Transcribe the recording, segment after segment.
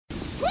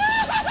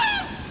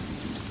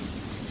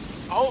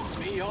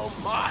oh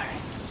my.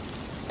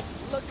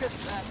 Look at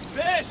that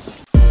fish!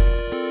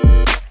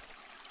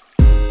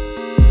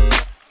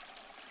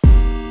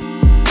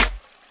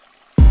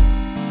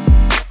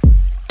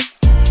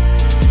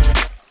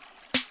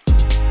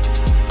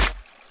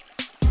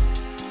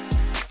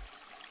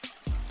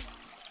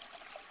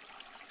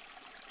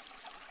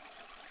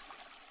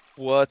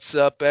 What's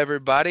up,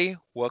 everybody?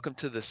 Welcome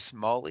to the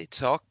Smalley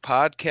Talk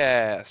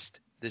podcast.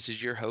 This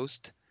is your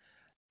host,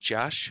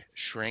 Josh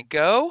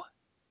Shrenko,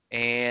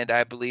 and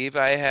I believe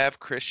I have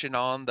Christian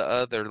on the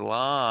other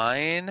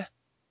line.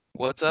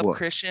 What's up,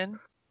 Christian?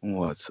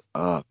 What's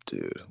up,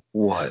 dude?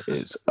 What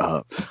is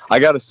up? I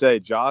gotta say,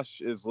 Josh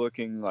is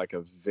looking like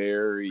a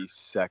very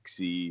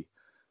sexy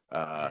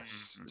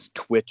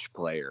Twitch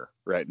player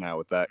right now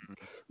with that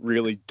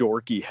really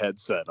dorky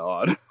headset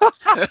on.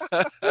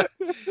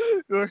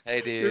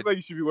 Hey, dude. Looks like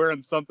you should be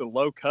wearing something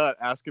low cut,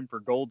 asking for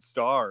gold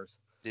stars.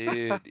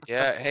 Dude,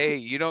 yeah. Hey,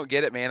 you don't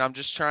get it, man. I'm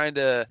trying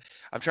to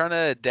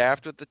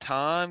adapt with the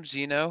times.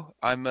 You know,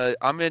 I'm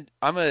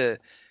a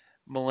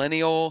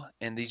millennial,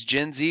 and these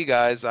Gen Z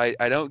guys, I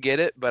don't get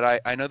it,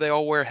 but I know they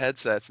all wear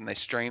headsets and they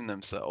stream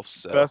themselves.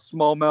 So. Best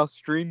smallmouth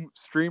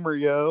streamer,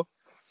 yo.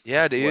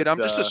 Yeah, dude. I'm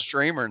just a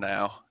streamer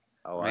now.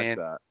 I like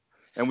that.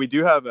 And we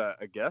do have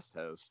a guest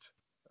host.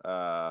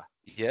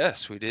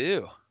 Yes, we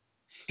do.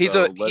 He's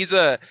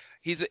a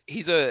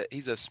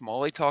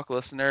Smalley Talk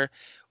listener.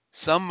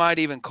 Some might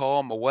even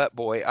call him a wet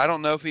boy. I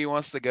don't know if he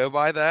wants to go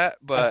by that,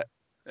 but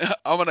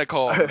I'm gonna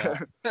call him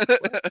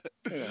that.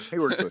 Yeah, he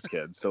works with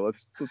kids, so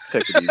let's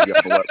take it easy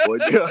on the wet boy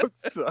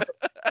jokes.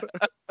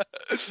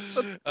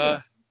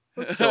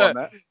 Let's go on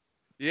that.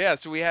 Yeah,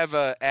 so we have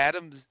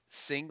Adam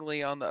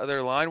Singley on the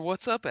other line.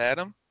 What's up,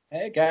 Adam?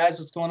 Hey guys,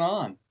 what's going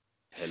on?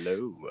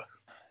 Hello.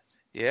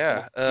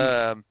 Yeah.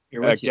 A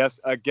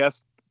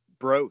guest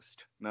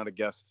broast, not a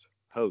guest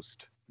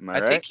host. Am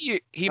I right?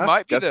 think he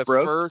might be the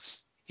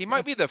first. He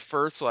might be the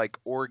first like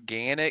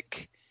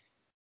organic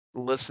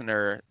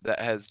listener that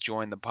has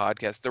joined the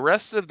podcast. The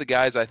rest of the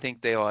guys, I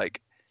think they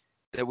like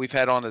that we've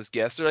had on as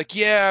guests. They're like,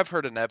 yeah, I've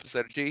heard an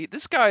episode or two.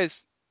 This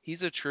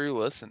he's a true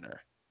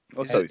listener.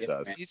 Well, so he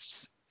says.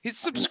 He's a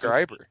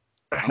subscriber.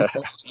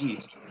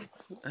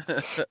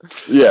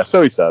 Yeah,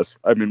 so he says.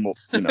 I mean, well,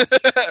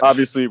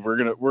 obviously we're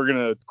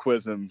gonna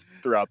quiz him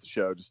throughout the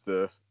show just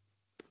to,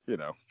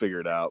 figure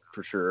it out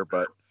for sure.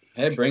 But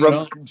hey, bring it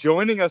on.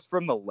 Joining us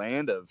from the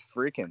land of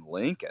freaking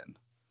Lincoln.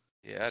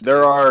 Yeah,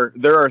 there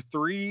are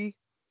 3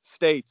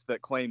 states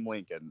that claim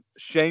Lincoln.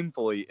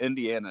 Shamefully,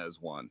 Indiana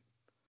is one.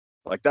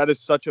 Like, that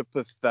is such a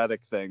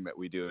pathetic thing that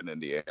we do in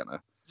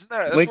Indiana. Isn't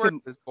that Lincoln where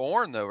he was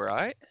born though,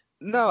 right?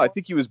 No, I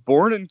think he was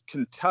born in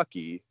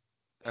Kentucky.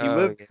 He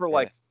lived for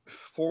like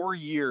 4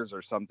 years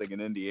or something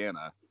in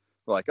Indiana.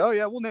 We're like, oh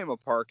yeah, we'll name a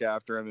park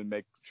after him and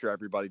make sure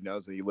everybody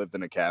knows that he lived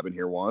in a cabin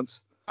here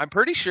once. I'm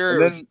pretty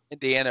sure it was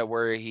Indiana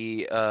where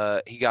he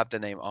got the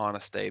name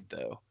Honest Abe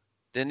though.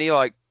 Didn't he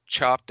like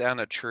chop down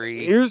a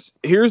tree? Here's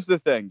the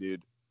thing,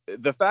 dude.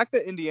 The fact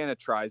that Indiana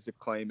tries to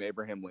claim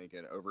Abraham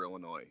Lincoln over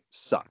Illinois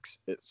sucks.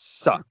 It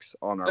sucks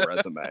on our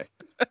resume.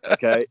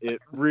 Okay?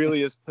 It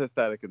really is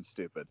pathetic and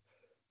stupid.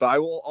 But I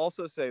will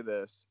also say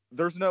this.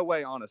 There's no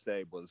way Honest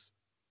Abe was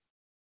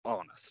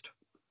honest.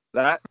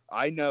 That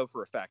I know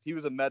for a fact. He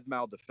was a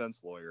med-mal defense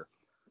lawyer.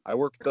 I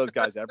work with those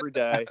guys every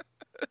day.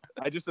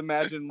 I just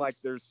imagine like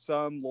there's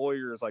some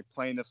lawyers, like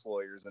plaintiffs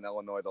lawyers in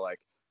Illinois, they're like,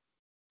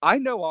 I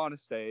know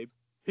Honest Abe.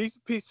 He's a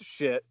piece of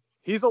shit.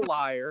 He's a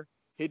liar.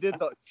 He did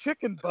the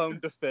chicken bone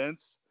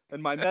defense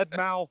in my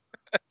med-mal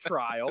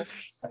trial.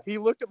 He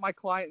looked at my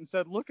client and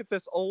said, look at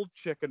this old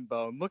chicken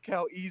bone. Look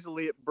how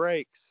easily it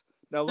breaks.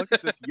 Now look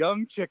at this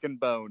young chicken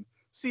bone.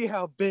 See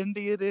how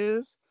bendy it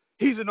is?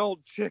 He's an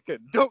old chicken.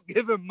 Don't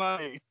give him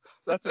money.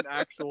 That's an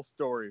actual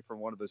story from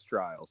one of his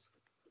trials.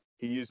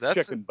 He used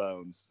chicken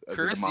bones as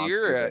Chris, a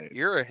demonstrative aid.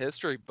 You're a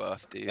history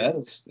buff, dude.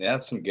 That's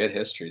some good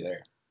history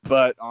there.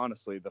 But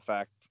honestly, the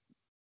fact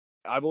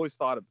I've always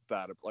thought of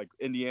that, like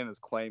Indiana's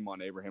claim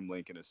on Abraham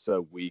Lincoln is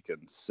so weak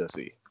and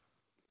sissy.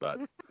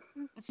 But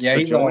yeah,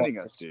 he's joining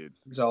us, dude.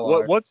 He's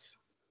all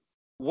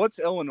what's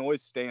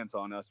Illinois' stance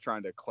on us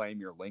trying to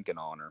claim your Lincoln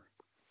honor?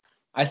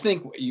 I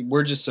think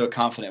we're just so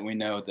confident we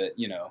know that,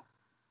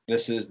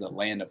 this is the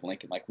land of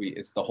Lincoln. Like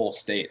it's the whole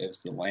state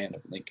is the land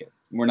of Lincoln.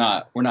 We're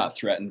not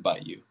threatened by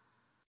you.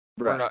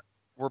 Right.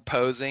 We're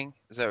posing.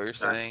 Is that what you're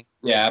saying?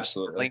 Yeah,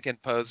 absolutely. Lincoln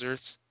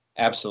posers.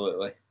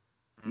 Absolutely.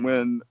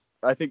 When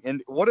I think,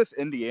 what if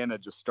Indiana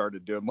just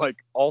started doing like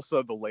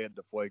also the land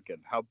of Lincoln?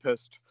 How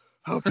pissed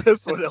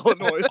would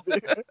Illinois be?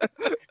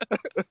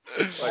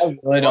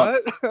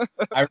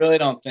 I really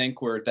don't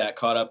think we're that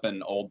caught up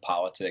in old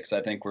politics.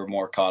 I think we're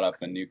more caught up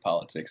in new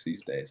politics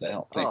these days. I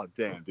don't think. Oh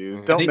damn,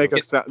 dude! Don't make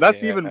us sound.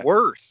 That's even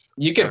worse.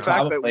 You can the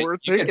fact that we're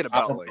thinking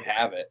about like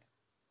have it.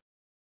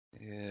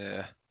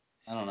 Yeah.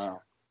 I don't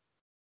know.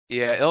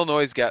 Yeah,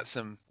 Illinois got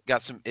some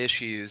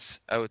issues,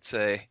 I would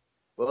say.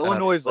 Well,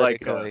 Illinois is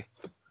like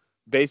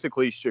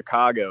basically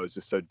Chicago is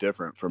just so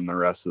different from the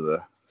rest of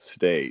the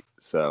state.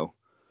 So,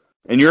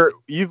 and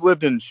you've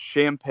lived in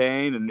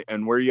Champaign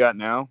and where are you at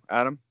now,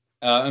 Adam?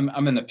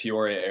 I'm in the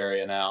Peoria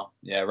area now.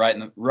 Yeah, right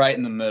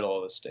in the middle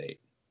of the state.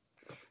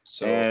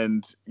 So,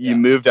 and you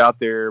moved out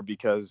there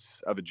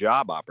because of a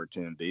job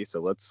opportunity. So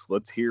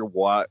let's hear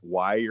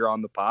why you're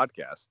on the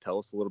podcast. Tell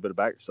us a little bit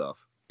about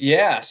yourself.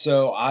 Yeah,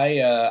 so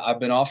I've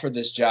been offered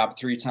this job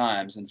 3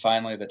 times, and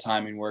finally the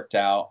timing worked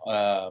out.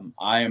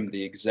 I am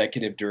the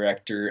executive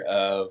director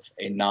of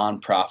a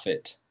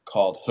nonprofit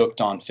called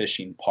Hooked on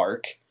Fishing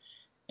Park,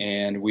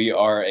 and we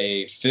are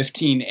a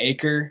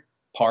 15-acre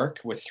park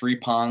with 3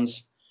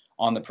 ponds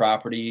on the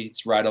property.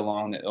 It's right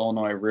along the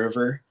Illinois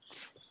River,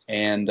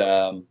 and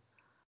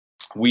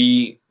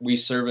we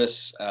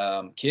service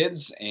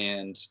kids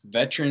and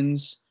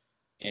veterans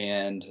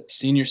and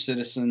senior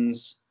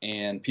citizens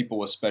and people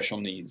with special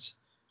needs.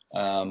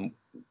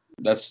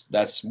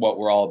 That's what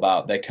we're all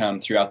about. They come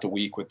throughout the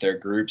week with their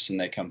groups and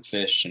they come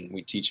fish, and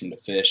we teach them to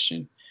fish,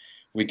 and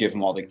we give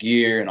them all the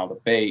gear and all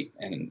the bait,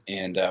 and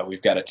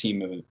we've got a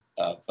team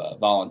of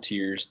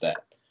volunteers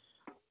that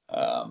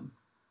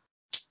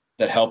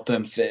help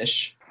them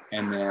fish.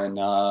 And then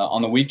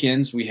on the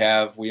weekends we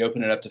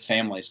open it up to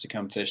families to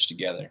come fish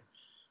together.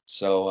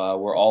 So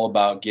we're all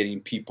about getting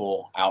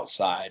people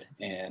outside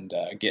and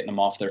getting them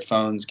off their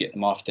phones, getting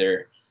them off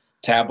their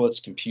tablets,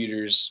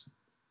 computers,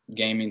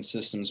 gaming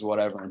systems,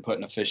 whatever, and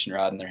putting a fishing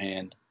rod in their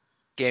hand.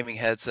 Gaming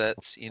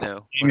headsets,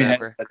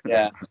 whatever.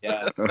 Yeah.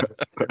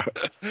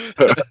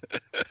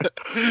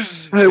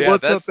 Hey,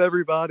 what's up,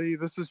 everybody?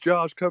 This is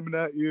Josh coming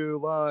at you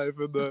live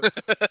in the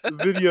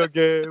video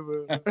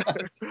game.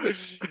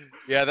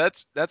 Yeah,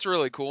 that's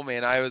really cool,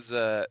 man. I was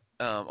on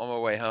my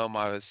way home.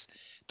 I was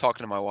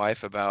talking to my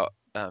wife about.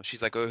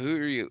 She's like, "Oh, who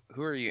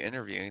are you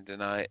interviewing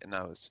tonight?" And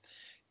I was,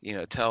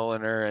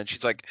 telling her, and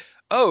she's like,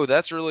 "Oh,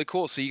 that's really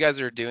cool. So you guys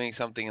are doing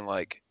something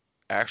like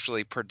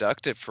actually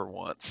productive for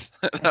once."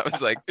 And I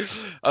was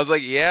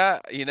like, "Yeah,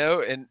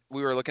 And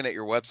we were looking at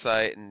your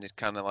website and just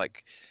kind of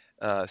like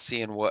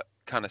seeing what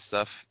kind of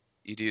stuff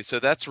you do. So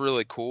that's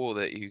really cool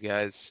that you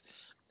guys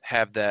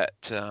have that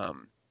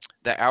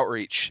that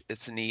outreach.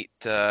 It's neat.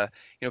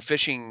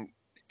 Fishing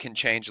can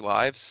change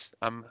lives.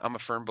 I'm a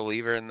firm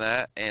believer in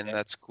that, and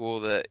that's cool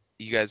that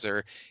you guys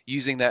are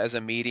using that as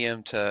a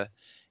medium to,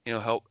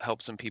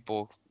 help some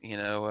people,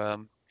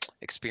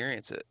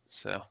 experience it.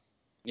 So.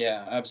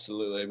 Yeah,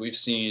 absolutely. We've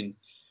seen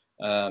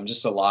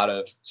just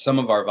some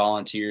of our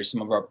volunteers,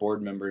 some of our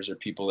board members are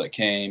people that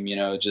came,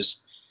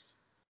 just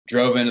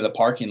drove into the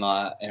parking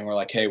lot and were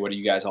like, "Hey, what are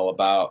you guys all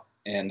about?"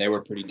 And they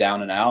were pretty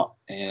down and out,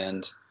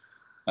 and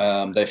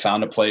they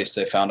found a place,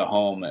 they found a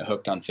home at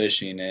Hooked on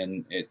Fishing,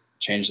 and it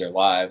changed their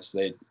lives.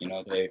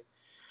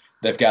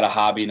 They've got a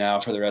hobby now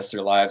for the rest of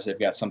their lives. They've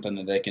got something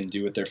that they can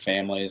do with their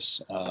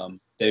families.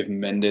 They've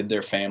mended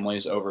their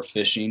families over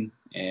fishing,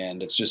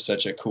 and it's just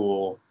such a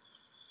cool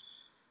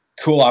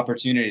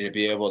opportunity to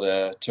be able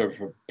to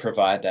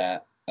provide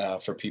that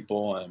for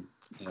people, and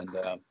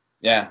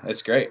yeah,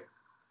 it's great.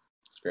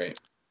 It's great.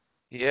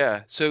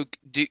 Yeah. So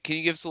can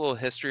you give us a little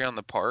history on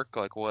the park,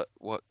 like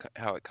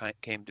how it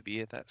came to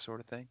be, that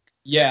sort of thing?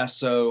 Yeah,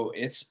 so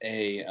it's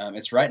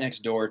right next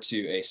door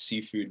to a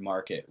seafood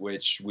market,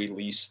 which we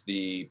lease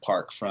the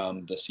park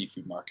from the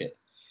seafood market.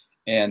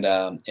 And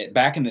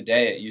back in the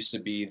day, it used to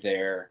be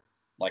their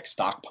like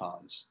stock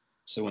ponds.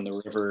 So when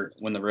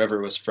the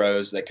river was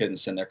froze, they couldn't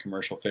send their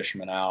commercial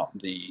fishermen out.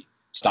 The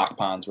stock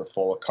ponds were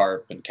full of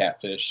carp and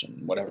catfish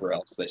and whatever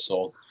else they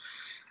sold.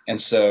 And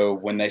so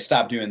when they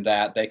stopped doing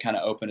that, they kind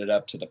of opened it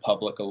up to the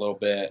public a little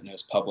bit, and it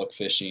was public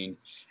fishing.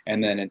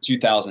 And then in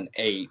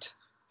 2008,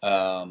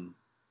 a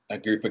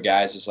group of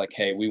guys was like,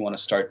 "Hey, we want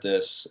to start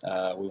this.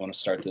 We want to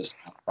start this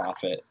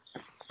nonprofit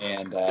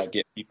and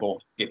get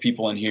people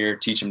in here,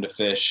 teach them to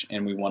fish,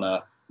 and we want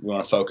to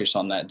focus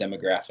on that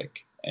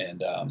demographic."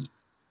 And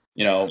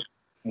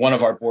one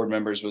of our board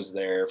members was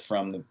there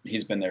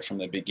he's been there from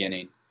the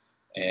beginning,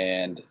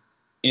 and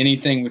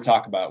anything we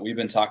talk about, we've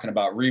been talking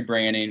about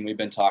rebranding, we've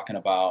been talking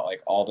about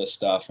like all this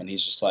stuff, and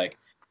he's just like,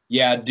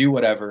 "Yeah, do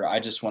whatever. I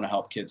just want to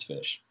help kids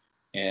fish."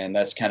 And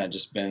that's kind of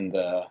been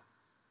the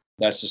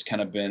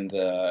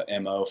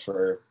MO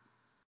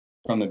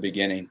from the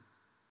beginning.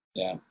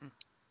 Yeah.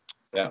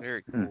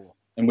 Very cool.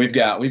 And we've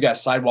got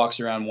sidewalks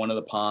around one of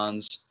the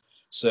ponds,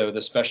 so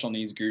the special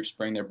needs groups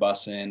bring their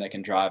bus in. They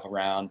can drive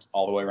around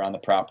all the way around the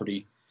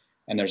property,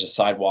 and there's a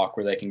sidewalk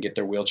where they can get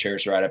their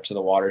wheelchairs right up to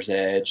the water's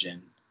edge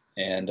and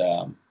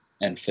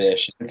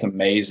fish. It's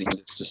amazing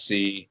just to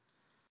see,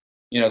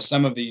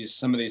 some of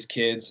these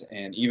kids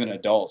and even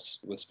adults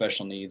with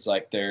special needs,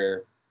 like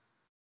they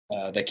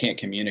can't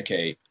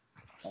communicate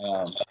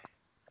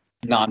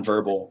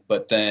nonverbal,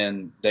 but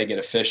then they get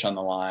a fish on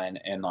the line,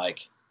 and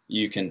like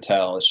you can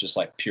tell it's just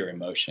like pure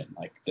emotion.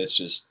 Like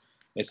it's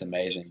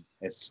amazing.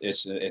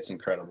 It's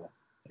incredible.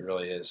 It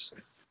really is.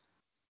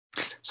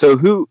 So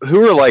who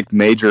are like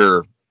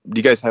major? Do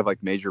you guys have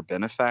like major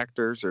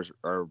benefactors,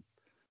 or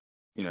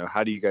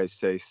how do you guys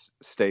stay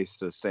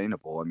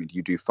sustainable? I mean, do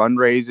you do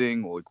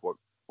fundraising? Like what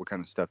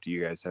kind of stuff do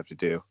you guys have to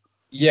do?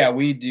 Yeah,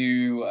 we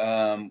do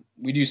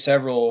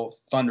several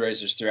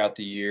fundraisers throughout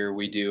the year.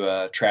 We do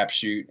a trap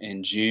shoot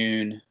in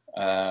June.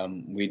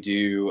 We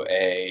do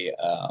a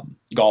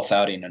golf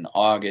outing in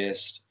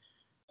August.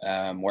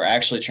 We're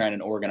actually trying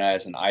to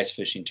organize an ice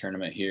fishing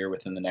tournament here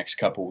within the next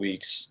couple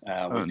weeks.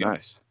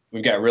 Nice.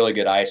 We've got really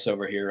good ice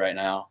over here right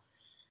now,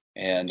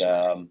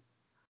 and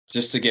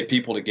just to get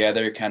people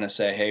together, kind of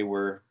say, hey,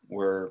 we're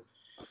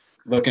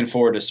looking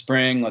forward to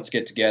spring. Let's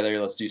get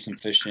together. Let's do some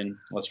fishing.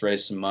 Let's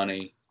raise some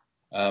money,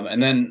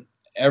 and then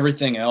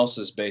everything else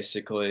is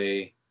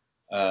basically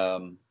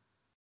cold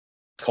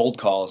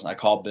calls. I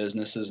call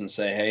businesses and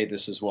say, hey,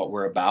 this is what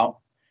we're about,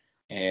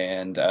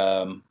 and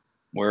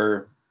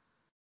we're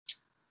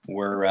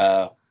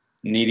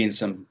needing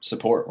some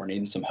support. We're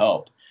needing some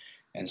help.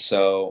 And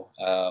so,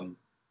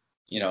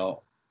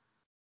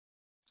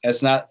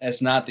 it's not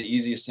the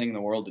easiest thing in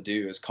the world to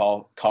do is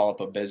call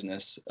up a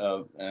business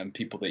of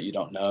people that you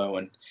don't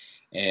know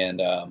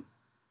and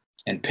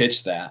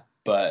pitch that.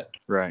 But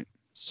right.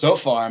 So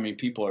far, I mean,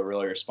 people are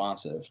really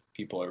responsive.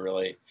 People are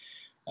really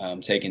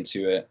taken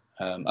to it.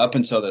 Up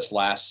until this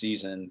last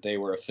season, they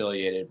were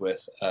affiliated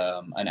with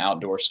an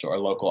outdoor store, a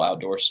local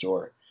outdoor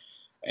store.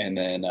 And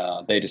then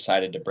they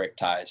decided to break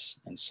ties.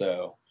 And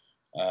so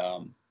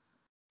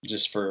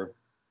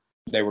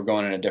they were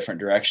going in a different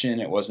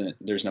direction.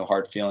 There's no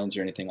hard feelings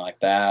or anything like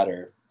that,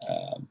 or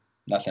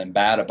nothing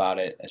bad about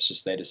it. It's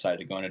just they decided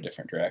to go in a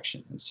different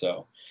direction. And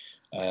so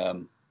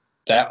I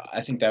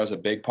think that was a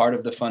big part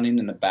of the funding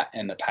in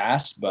the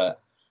past,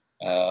 but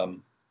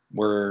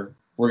we're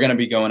going to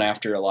be going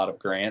after a lot of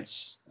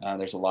grants.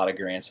 There's a lot of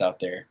grants out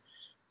there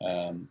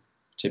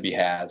to be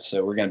had.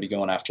 So we're going to be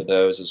going after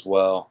those as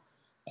well.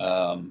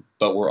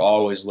 But we're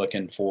always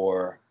looking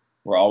for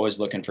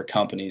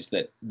companies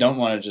that don't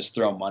want to just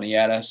throw money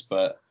at us,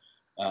 but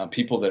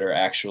people that are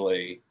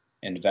actually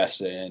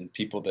invested in,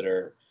 people that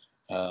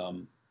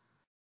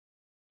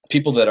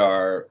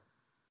are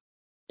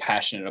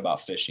passionate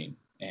about fishing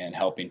and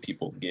helping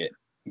people get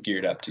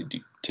geared up to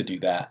do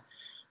that.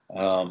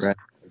 Right.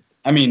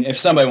 I mean, if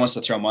somebody wants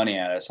to throw money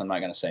at us, I'm not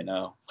going to say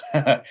no,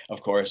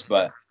 of course,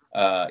 but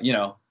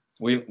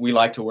we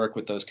like to work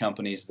with those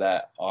companies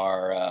that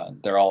are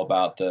they're all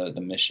about the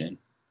mission.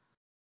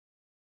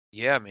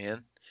 Yeah,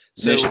 man.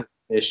 So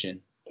mission.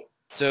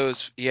 So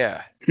it's,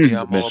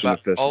 I'm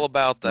all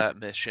about that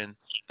mission.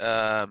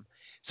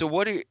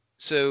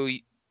 So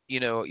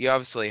you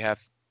obviously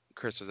have.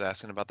 Chris was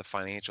asking about the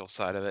financial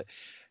side of it.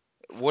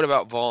 What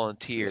about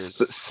volunteers?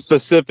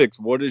 Specifics.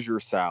 What is your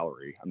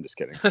salary? I'm just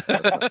kidding.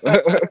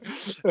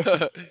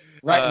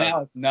 Right now,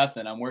 it's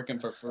nothing. I'm working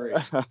for free.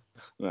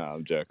 No,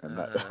 I'm joking.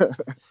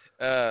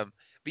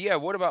 But yeah,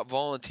 what about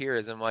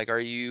volunteerism? Like,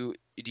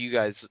 do you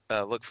guys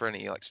look for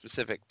any like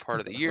specific part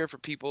of the year for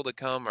people to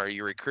come? Are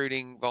you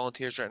recruiting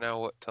volunteers right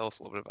now? Tell us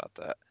a little bit about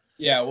that.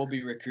 Yeah, we'll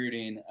be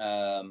recruiting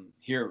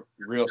here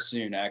real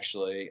soon,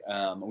 actually.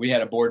 We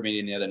had a board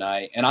meeting the other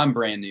night, and I'm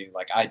brand new.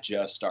 Like, I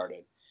just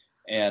started.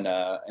 And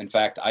in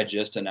fact, I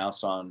just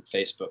announced on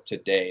Facebook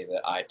today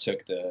that I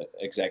took the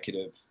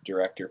executive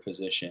director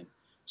position.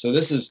 So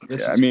this is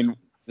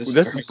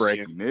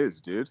breaking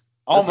news, dude.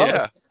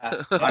 Almost.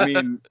 Yeah. I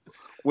mean,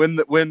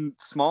 when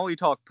Smalley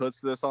Talk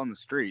puts this on the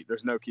street,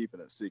 there's no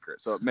keeping it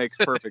secret. So it makes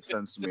perfect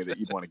sense to me that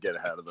you'd want to get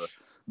ahead of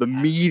the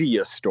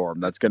media storm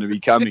that's going to be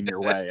coming your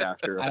way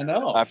after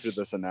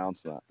this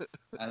announcement.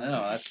 I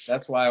know.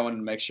 That's why I wanted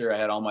to make sure I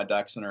had all my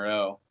ducks in a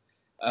row.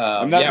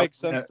 And that makes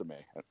sense to me.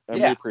 And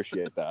we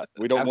appreciate that.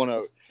 We don't want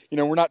to,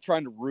 we're not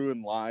trying to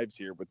ruin lives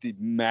here with the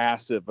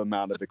massive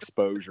amount of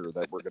exposure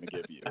that we're going to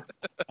give you.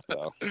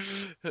 So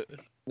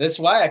that's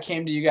why I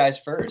came to you guys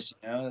first.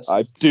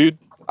 I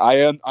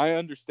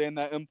understand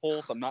that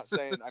impulse. I'm not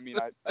saying,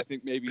 I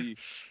think maybe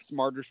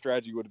smarter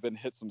strategy would have been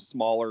hit some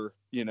smaller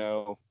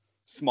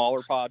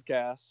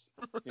podcasts,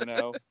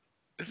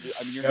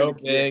 you're go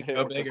big,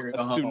 go bigger, a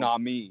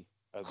tsunami,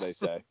 as they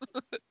say.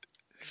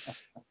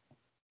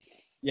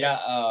 We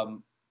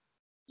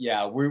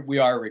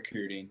are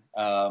recruiting.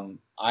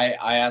 I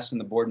asked in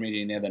the board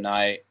meeting the other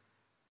night,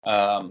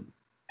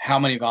 how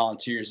many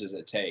volunteers does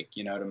it take,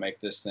 to make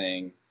this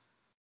thing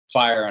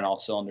fire on all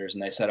cylinders?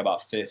 And they said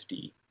about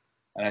 50.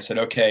 And I said,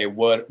 okay,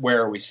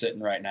 where are we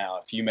sitting right now?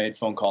 If you made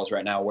phone calls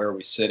right now, where are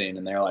we sitting?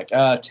 And they're like,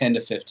 10 to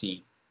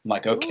 15. I'm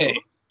like, okay,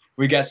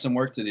 we got some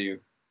work to do.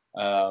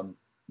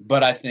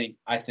 But I think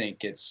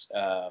it's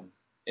the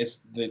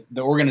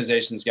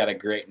organization's got a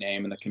great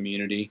name in the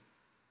community.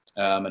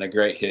 And a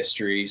great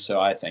history,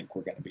 so I think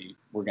we're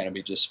gonna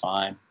be just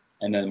fine.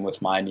 And then with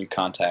my new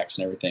contacts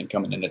and everything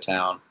coming into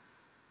town,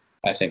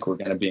 I think we're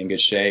gonna be in good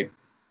shape.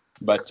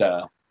 But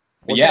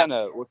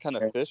what kind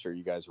of fish are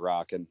you guys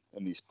rocking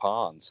in these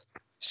ponds?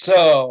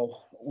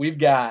 So we've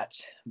got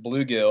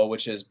bluegill,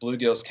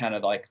 bluegill's kind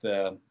of like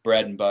the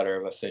bread and butter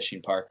of a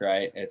fishing park,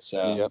 right? It's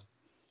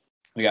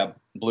we got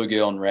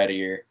bluegill and red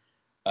ear,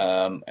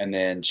 and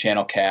then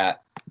channel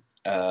cat,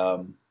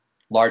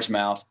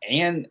 largemouth,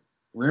 and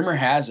rumor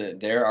has it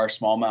there are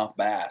smallmouth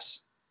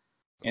bass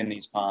in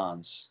these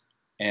ponds.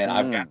 And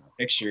I've got a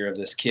picture of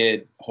this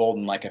kid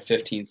holding like a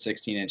 15,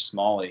 16-inch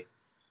smallie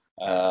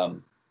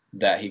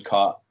that he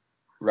caught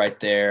right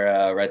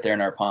there in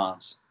our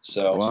ponds.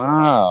 So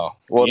wow.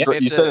 Well,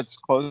 you said it's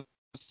close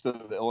to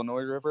the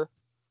Illinois River.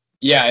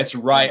 Yeah, it's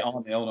right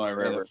on the Illinois And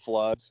River. it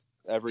floods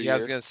every Yeah, I year.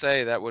 was gonna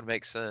say that would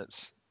make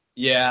sense.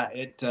 Yeah,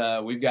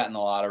 we've gotten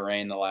a lot of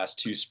rain the last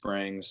 2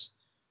 springs.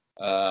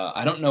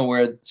 I don't know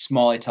where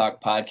Smalley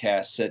Talk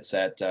podcast sits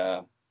at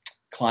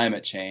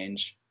climate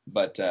change,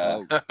 but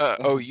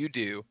Oh, you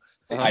do.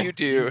 I You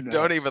do. do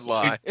Don't know. even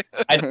lie.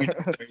 I do know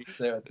where you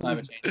sit with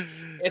climate change.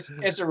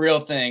 It's a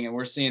real thing, and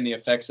we're seeing the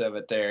effects of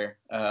it there.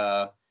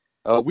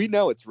 We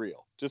know it's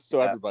real. Just so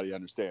Yeah. everybody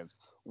understands,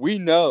 we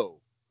know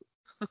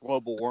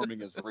global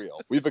warming is real.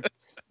 We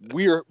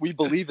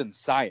believe in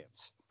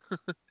science,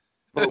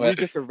 but we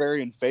just are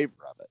very in favor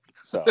of it.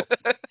 So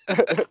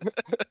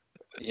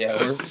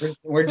Yeah,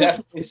 we're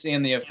definitely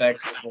seeing the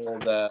effects of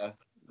old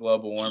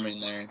global warming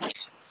there.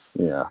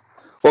 yeah.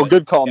 Well,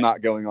 good call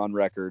not going on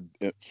record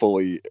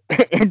fully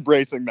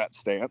embracing that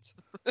stance.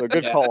 So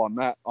good Yeah. call on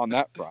that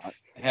front.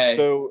 Hey,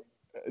 So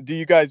do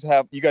you guys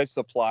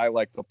supply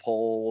like the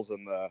poles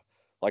and the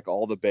like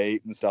all the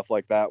bait and stuff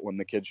like that when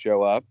the kids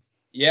show up?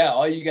 yeah,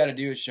 all you got to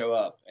do is show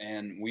up,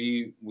 and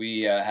we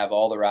have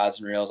all the rods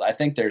and reels. I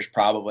think there's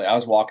probably, I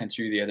was walking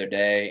through the other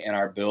day in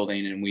our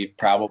building, and we've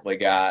probably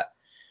got,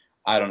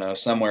 I don't know,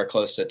 somewhere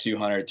close to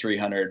 200,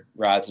 300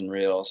 rods and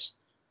reels,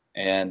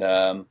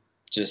 and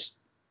just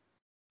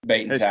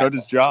bait and Hey, tackle. so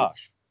does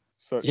Josh.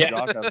 So Yeah.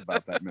 Josh has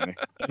about that many.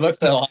 It looks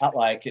a lot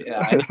like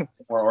I need to be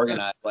more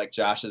organized, like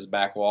Josh's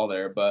back wall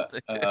there, but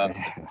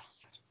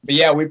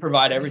yeah, we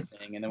provide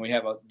everything, and then we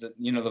have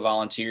the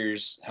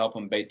volunteers help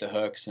them bait the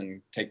hooks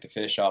and take the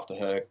fish off the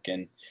hook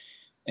and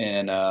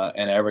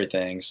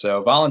everything.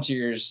 So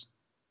volunteers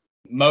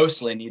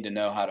mostly need to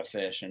know how to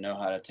fish and know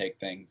how to take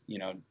things,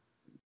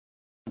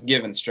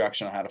 give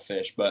instruction on how to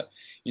fish. But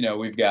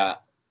we've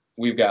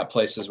got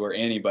places where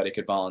anybody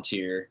could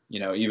volunteer.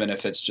 Even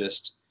if it's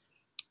just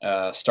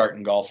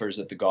starting golfers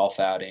at the golf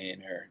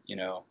outing, or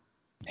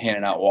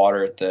handing out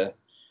water at the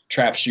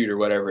trap shoot or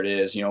whatever it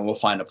is. We'll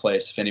find a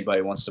place if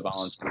anybody wants to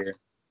volunteer.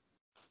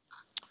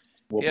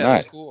 We'll Yeah, find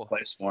that's cool. a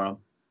place for them.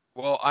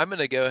 Well, I'm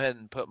gonna go ahead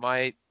and put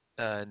my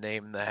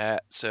name in the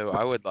hat. So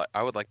I would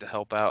like to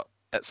help out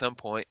at some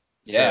point.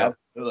 Yeah,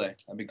 absolutely.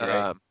 That'd be So,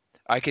 great.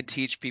 I could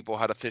teach people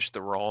how to fish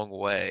the wrong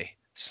way.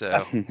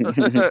 So,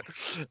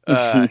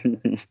 and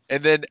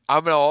then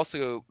I'm gonna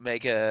also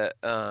make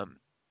I'm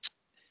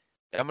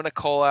gonna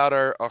call out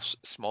our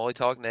Smalley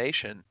Talk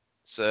Nation.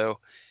 So,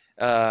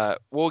 I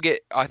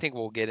think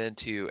we'll get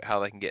into how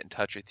they can get in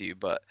touch with you.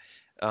 But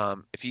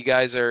if you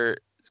guys are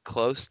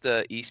close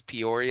to East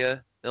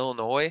Peoria,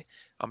 Illinois,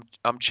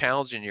 I'm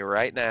challenging you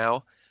right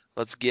now.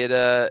 Let's get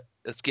at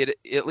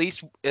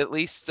least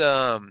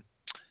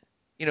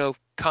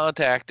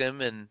contact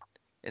them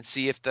and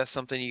see if that's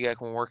something you guys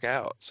can work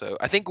out. So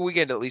I think we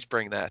can at least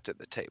bring that to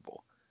the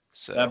table.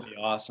 So That'd be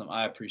awesome.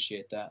 I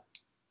appreciate that.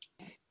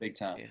 Big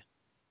time.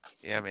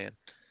 Yeah, man.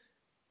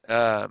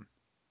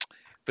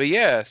 But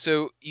yeah,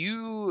 so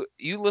you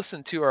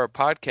listen to our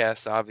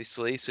podcast,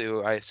 obviously.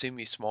 So I assume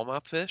you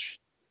smallmouth fish.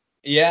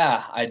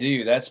 Yeah, I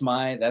do. That's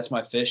my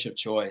fish of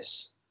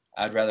choice.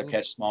 I'd rather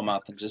catch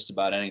smallmouth than just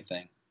about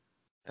anything.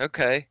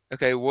 Okay.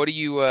 What do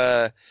you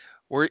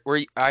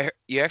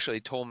you actually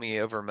told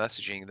me over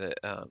messaging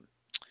that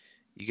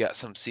you got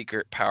some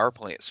secret power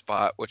plant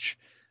spot, which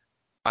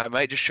I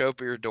might just show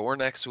up at your door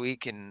next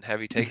week and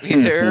have you take me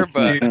there.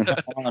 But Dude, come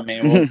on, I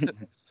mean, well,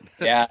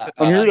 yeah,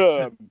 I'm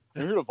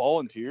here to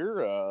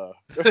volunteer.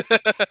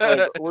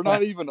 Like, we're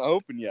not even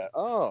open yet.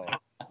 Oh,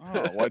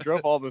 well, I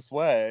drove all this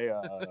way.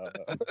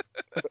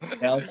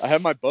 I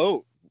have my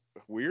boat.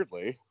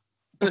 Weirdly,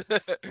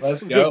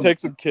 let's I'm go. gonna take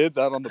some kids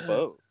out on the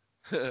boat.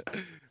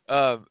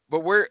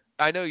 but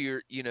I know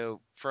you're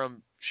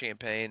from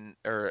Champaign,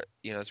 or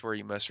it's where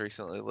you most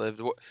recently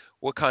lived.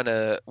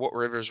 What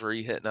rivers were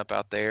you hitting up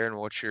out there, and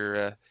what's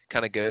your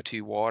kind of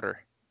go-to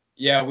water?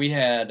 Yeah, we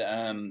had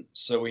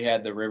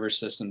the river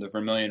system, the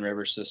Vermilion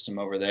River system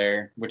over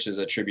there, which is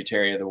a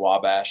tributary of the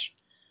Wabash,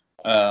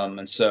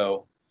 and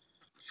so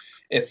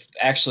it's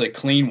actually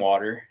clean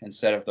water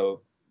instead of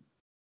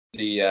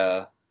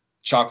the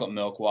chocolate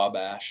milk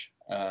Wabash.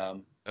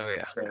 Oh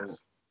yeah.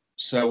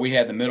 So we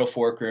had the Middle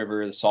Fork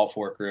River, the Salt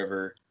Fork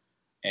River,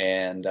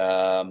 and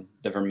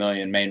the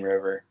Vermilion main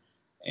river,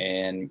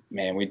 and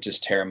man, we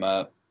just tear them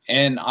up.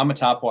 And I'm a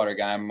topwater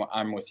guy.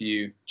 I'm with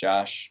you,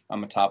 Josh.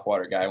 I'm a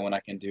topwater guy. When I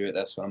can do it,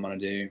 that's what I'm gonna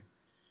do.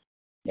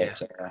 Yeah.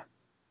 But,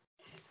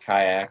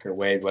 kayak or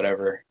wade,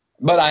 whatever.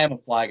 But I am a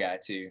fly guy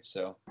too,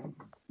 so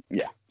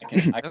Yeah.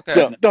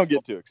 Okay. Don't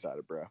get too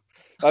excited, bro.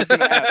 I was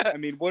gonna ask. I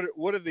mean, what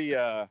are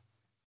the?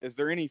 Is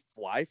there any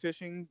fly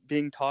fishing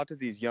being taught to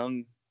these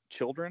young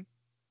children?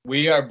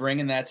 We are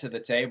bringing that to the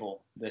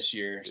table this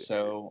year.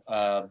 So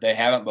they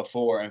haven't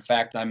before. In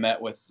fact, I met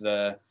with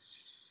the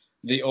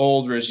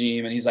old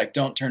regime, and he's like,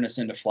 "Don't turn us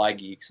into fly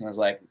geeks." And I was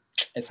like,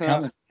 "It's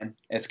coming, man.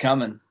 It's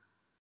coming.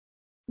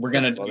 We're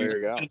gonna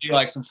do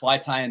like some fly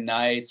tying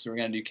nights. We're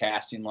gonna do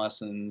casting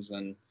lessons,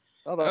 and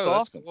That's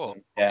awesome. Cool.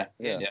 yeah.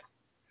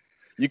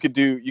 You could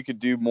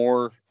do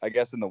more, I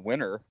guess, in the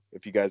winter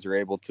if you guys are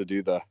able to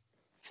do the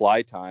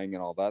fly tying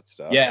and all that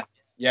stuff. Yeah,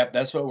 Yep,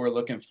 that's what we're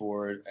looking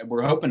for.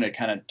 We're hoping to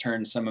kind of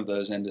turn some of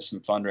those into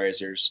some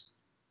fundraisers.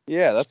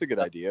 Yeah, that's a good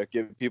idea.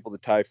 Give people the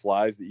tie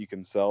flies that you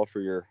can sell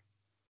for your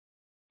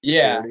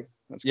Yeah, charity.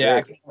 That's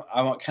yeah. great.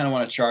 I kind of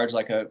want to charge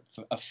like a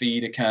fee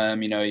to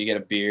come. You get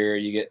a beer,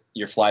 you get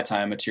your fly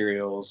tying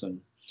materials,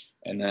 and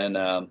then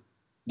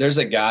there's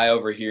a guy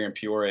over here in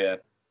Peoria.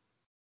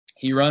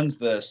 He runs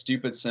the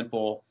Stupid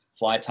Simple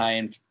Fly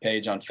Tying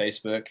page on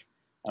Facebook.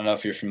 I don't know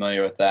if you're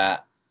familiar with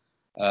that.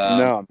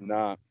 No, I'm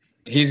not.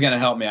 He's going to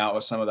help me out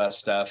with some of that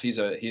stuff. He's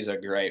a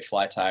great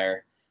fly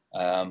tyer.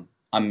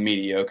 I'm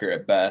mediocre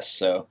at best,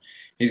 so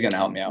he's going to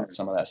help me out with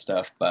some of that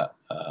stuff. But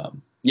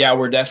yeah,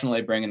 we're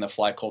definitely bringing the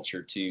fly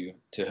culture to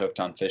Hooked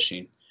on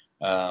Fishing.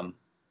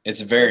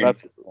 It's very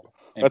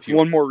that's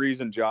one more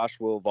reason Josh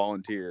will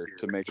volunteer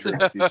to make sure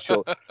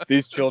that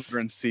these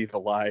children see the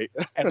light.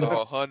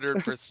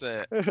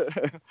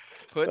 100%.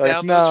 Put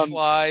down those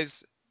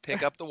flies.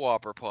 Pick up the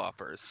whopper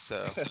ploppers.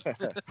 So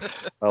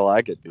I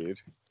like it, dude.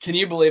 Can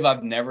you believe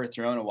I've never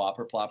thrown a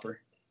whopper plopper?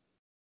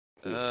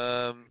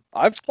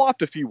 I've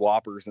plopped a few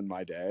whoppers in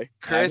my day.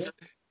 Chris,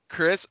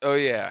 oh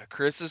yeah,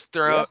 Chris is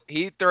throw. Yeah.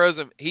 He throws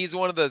them. He's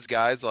one of those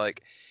guys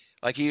like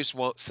he just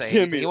won't say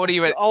anything. He won't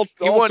even. I'll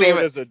throw it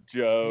as a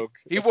joke.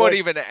 He won't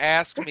even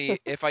ask me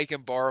if I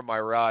can borrow my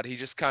rod. He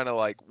just kind of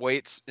like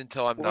waits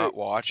until I'm not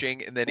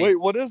watching, and then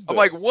what is this? I'm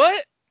like,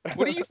 what?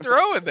 What are you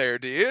throwing there,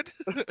 dude?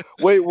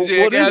 Wait, what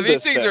is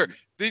these this?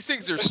 These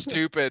things are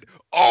stupid.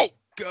 Oh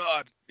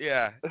God,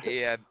 yeah.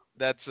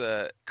 That's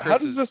Chris's... How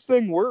does this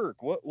thing work?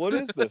 What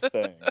is this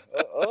thing?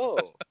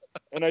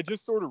 And I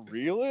just sort of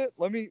reel it.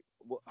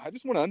 I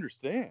just want to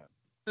understand.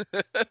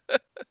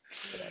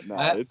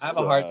 I have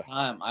a hard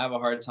time. I have a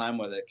hard time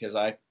with it because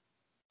a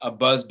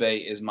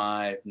buzzbait is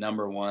my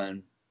number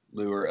one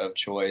lure of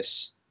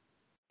choice.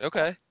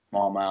 Okay.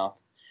 Smallmouth.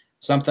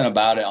 Something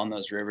about it on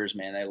those rivers,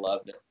 man. They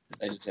loved it.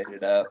 They just ate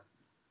it up.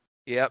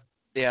 Yep.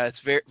 Yeah, it's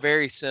very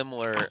very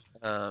similar.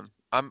 I'm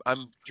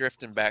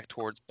drifting back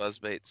towards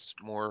buzzbaits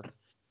more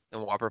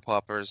than whopper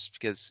ploppers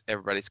because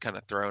everybody's kind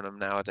of throwing them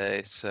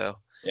nowadays. So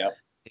yeah,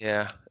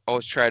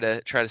 always try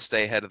to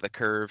stay ahead of the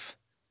curve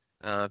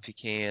if you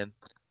can.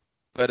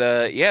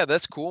 But yeah,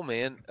 that's cool,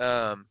 man.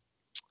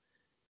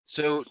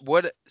 So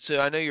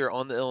I know you're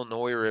on the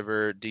Illinois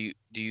River. Have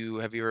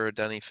you ever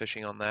done any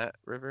fishing on that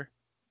river?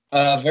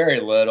 Very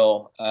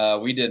little.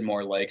 We did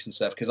more lakes and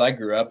stuff because I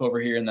grew up over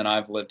here, and then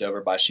I've lived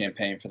over by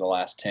Champaign for the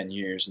last 10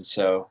 years. And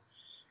so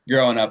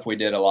growing up, we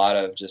did a lot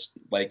of just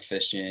lake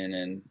fishing,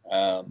 and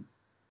I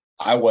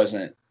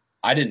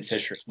didn't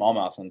fish for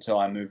smallmouth until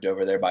I moved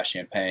over there by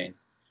Champaign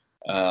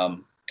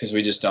because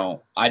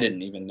I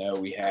didn't even know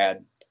we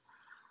had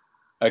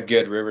a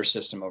good river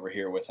system over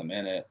here with them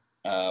in it,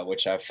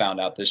 which I've found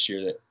out this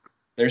year that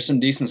there's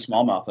some decent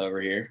smallmouth over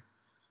here,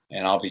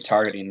 and I'll be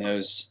targeting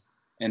those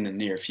in the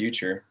near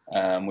future.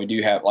 We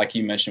do have, like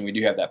you mentioned, we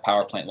do have that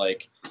power plant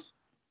lake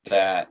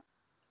that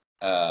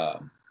has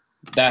a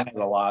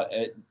lot.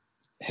 It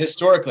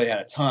historically had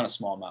a ton of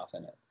smallmouth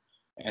in it,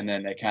 and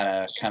then they kind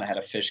of had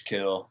a fish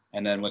kill,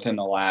 and then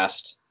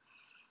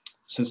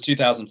since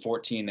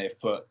 2014 they've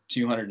put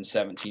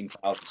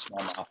 217,000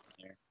 smallmouth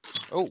in there.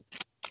 Oh,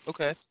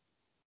 okay.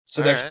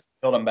 So they're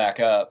building them back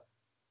up,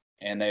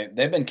 and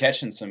they've been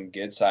catching some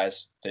good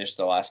sized fish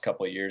the last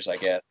couple of years, I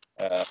guess.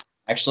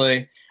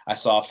 Actually, I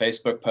saw a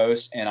Facebook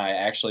post, and I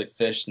actually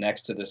fished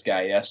next to this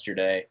guy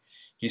yesterday.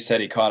 He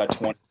said he caught a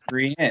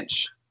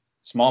 23-inch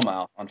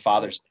smallmouth on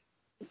Father's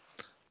Day.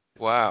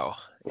 Wow.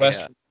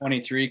 Western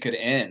 23 could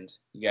end.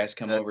 You guys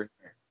come over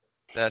here.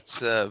 That's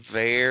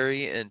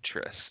very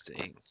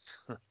interesting.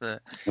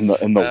 in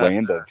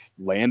the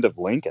land of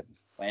Lincoln.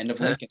 Land of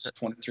Lincoln,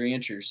 23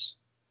 inchers.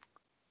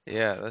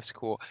 Yeah, that's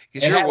cool.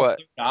 Because you're what?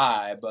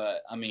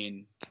 But I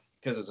mean,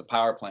 because it's a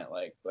power plant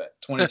lake, but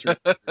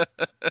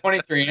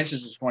 23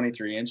 inches is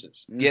 23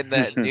 inches. Getting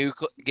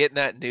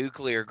that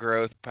nuclear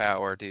growth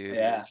power, dude.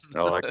 Yeah,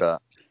 I like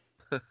that.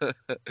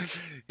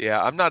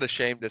 Yeah, I'm not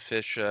ashamed to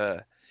fish.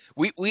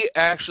 We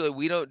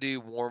don't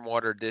do warm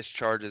water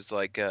discharges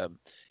like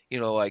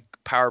like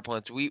power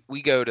plants. We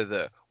go to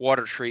the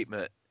water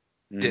treatment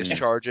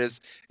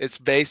discharges. It's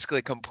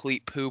basically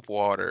complete poop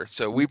water,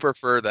 so we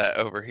prefer that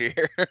over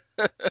here.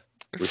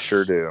 We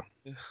sure do.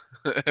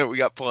 We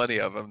got plenty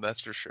of them, that's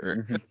for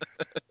sure.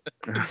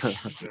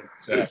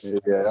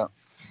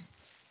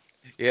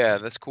 Yeah,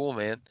 that's cool,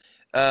 man.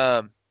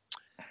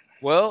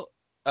 Well,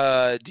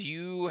 do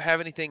you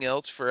have anything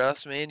else for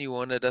us, man? You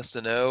wanted us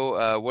to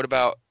know? What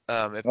about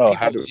how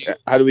do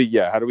we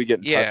get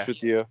in touch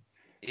with you?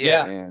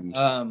 Yeah, and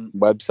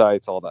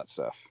websites, all that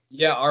stuff.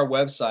 Yeah, our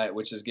website,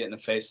 which is getting a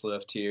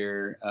facelift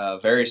here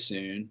very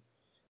soon,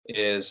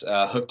 is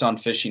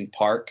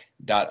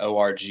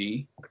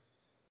hookedonfishingpark.org,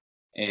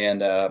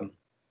 and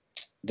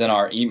then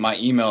my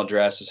email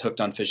address is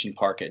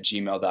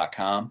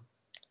hookedonfishingpark@gmail.com.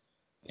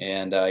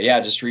 And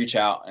just reach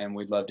out, and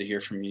we'd love to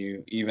hear from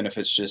you, even if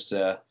it's just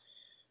a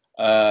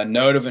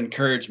note of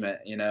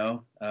encouragement. In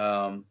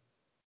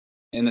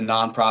the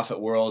nonprofit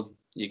world,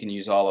 you can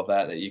use all of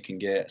that you can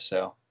get.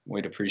 So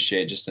we'd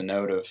appreciate just a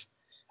note of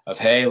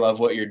hey, love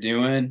what you're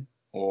doing.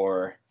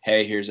 or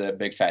hey, here's a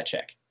big fat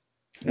check.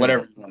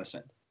 Whatever you want to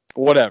send.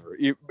 Whatever.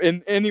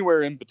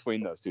 Anywhere in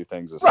between those two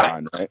things is Right.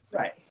 fine, right?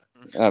 Right.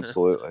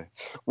 Absolutely.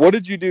 What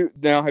did you do?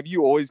 Now, have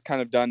you always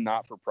kind of done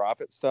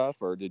not-for-profit stuff,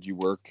 or did you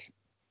work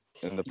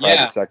in the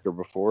private sector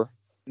before?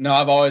 No,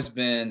 I've always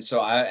been.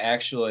 So I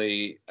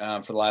actually,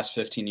 for the last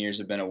 15 years,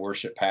 have been a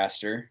worship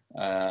pastor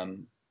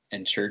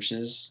in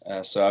churches.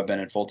 So I've been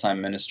in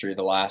full-time ministry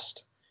the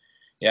last,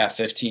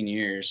 15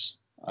 years.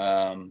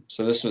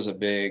 So this was a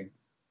big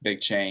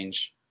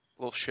change.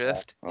 Little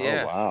shift. Oh,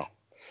 Yeah. wow.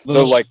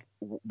 Little So, like,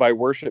 by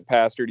worship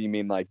pastor, do you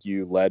mean like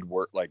you led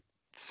work, like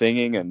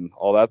singing and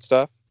all that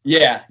stuff?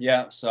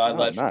 Yeah. So I Oh,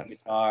 led nice.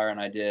 guitar, and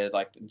I did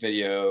like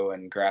video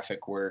and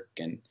graphic work,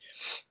 and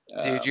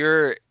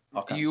Dude,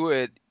 all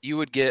kinds you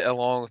would get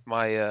along with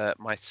my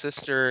my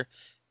sister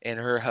and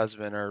her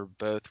husband are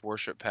both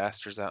worship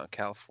pastors out in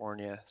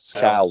California. So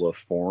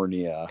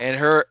California. and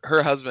her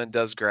husband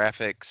does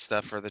graphic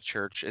stuff for the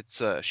church.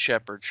 It's a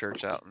Shepherd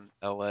Church out in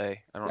LA.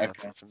 I don't know if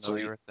Okay, you're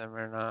familiar sweet. with them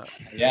or not.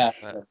 Yeah.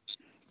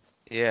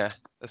 Yeah,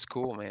 that's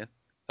cool, man.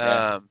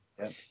 Yeah,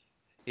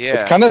 Yeah.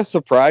 It's kind of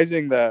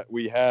surprising that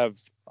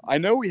I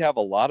know we have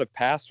a lot of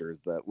pastors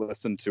that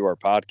listen to our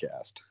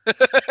podcast.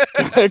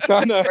 It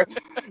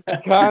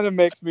kind of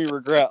makes me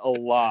regret a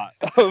lot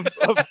of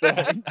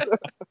things.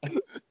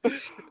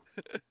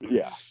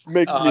 Yeah,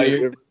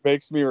 it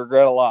makes me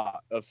regret a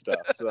lot of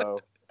stuff. So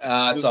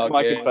it's all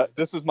good.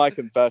 this is my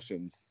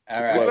confessions.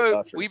 All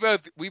right.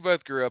 we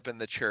both grew up in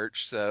the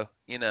church, so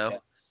you know.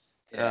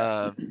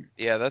 Yeah.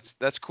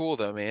 That's cool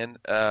though, man.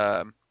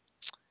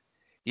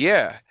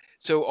 Yeah.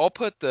 So I'll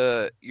put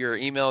your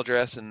email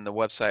address and the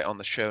website on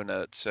the show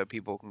notes so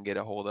people can get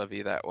a hold of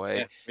you that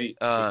way.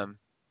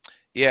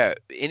 Yeah,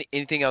 sweet.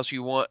 Anything else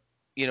you want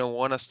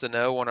us to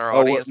know, want our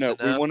audience to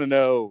know? We want to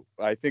know.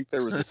 I think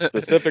there was a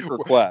specific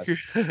request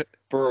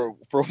for,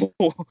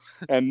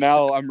 and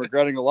now I'm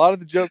regretting a lot of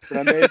the jokes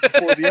that I made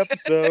before the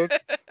episode.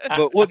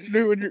 But what's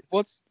new in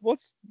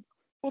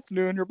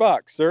your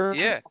box, sir?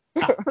 Yeah.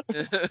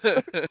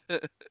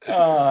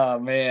 Oh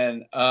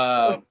man,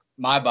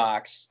 my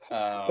box.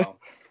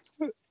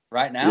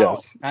 Right now,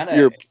 Yes. kind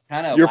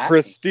of your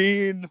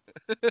pristine,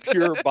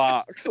 pure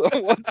box.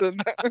 What's in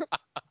there?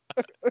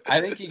 I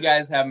think you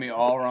guys have me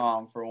all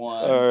wrong for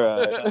one. All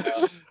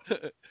right.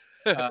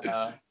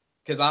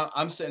 Because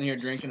I'm sitting here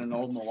drinking an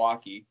old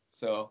Milwaukee,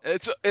 so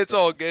it's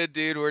all good,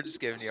 dude. We're just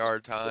giving you a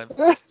hard time.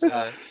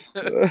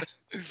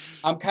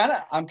 I'm kind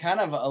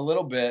of a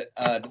little bit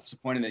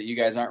disappointed that you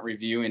guys aren't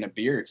reviewing a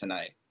beer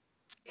tonight.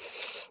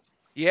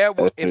 Yeah,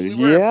 well, if we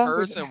were in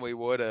person, we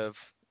would have.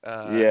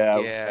 Yeah,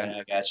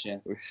 I got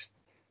you.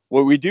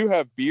 Well, we do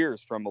have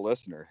beers from a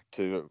listener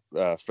for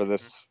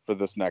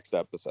this next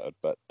episode,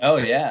 but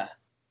yeah.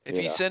 If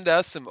you send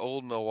us some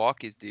old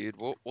Milwaukee's, dude,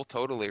 we'll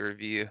totally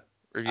review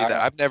that. Right.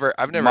 I've never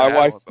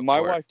My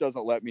wife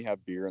doesn't let me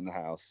have beer in the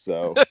house,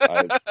 so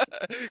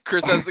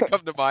Chris has to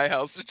come to my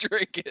house to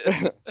drink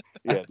it.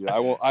 Yeah,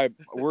 dude,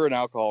 we're an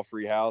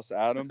alcohol-free house,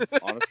 Adam,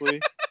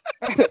 honestly.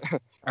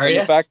 Are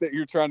you? The fact that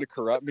you're trying to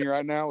corrupt me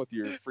right now with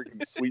your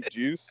freaking sweet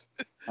juice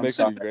makes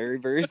me very,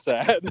 very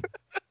sad.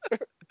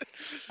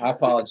 I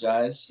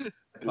apologize.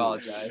 Yeah,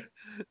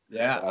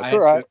 that's all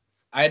right.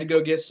 I had to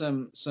go get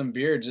some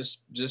beer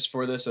just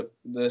for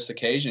this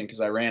occasion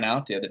because I ran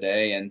out the other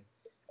day, and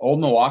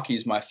Old Milwaukee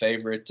is my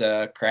favorite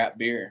crap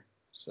beer.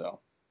 So,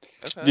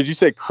 okay. Did you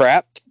say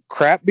crap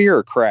beer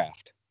or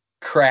craft?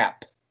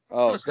 Crap.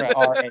 Oh, crap.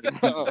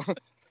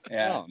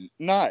 Yeah. Oh,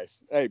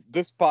 nice. Hey,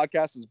 this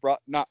podcast is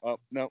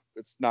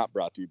it's not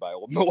brought to you by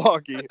Old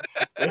Milwaukee.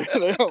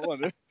 They don't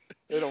want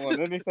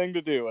anything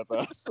to do with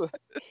us.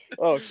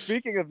 Oh,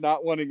 speaking of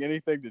not wanting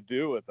anything to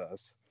do with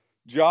us,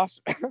 Josh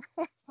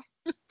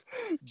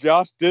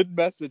did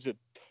message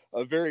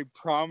a very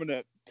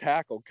prominent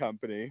tackle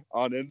company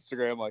on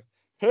Instagram, like,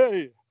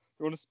 "Hey, you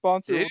want to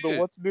sponsor the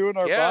What's New in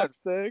Our Box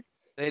thing?"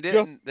 They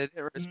didn't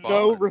respond.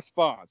 No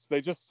response.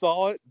 They just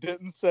saw it,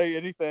 didn't say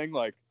anything.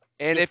 Like,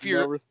 and if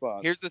you're no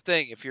response. Here's the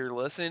thing: if you're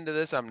listening to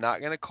this, I'm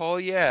not gonna call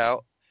you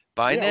out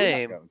by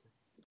name.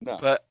 No,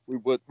 but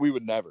we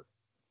would never.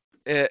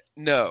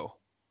 No,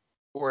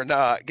 we're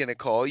not gonna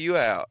call you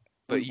out,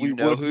 but you We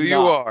know would who you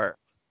not. are.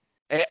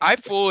 And I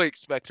fully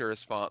expect a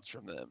response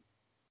from them.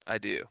 I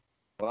do.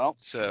 Well,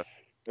 So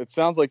it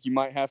sounds like you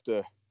might have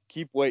to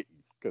keep waiting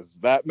because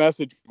that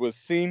message was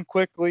seen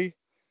quickly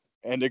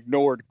and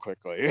ignored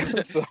quickly.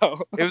 So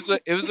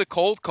it was a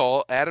cold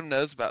call. Adam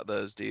knows about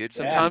those, dude.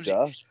 Sometimes he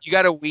does. you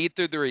got to weed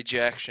through the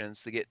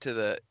rejections to get to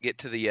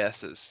the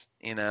yeses.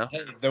 You know.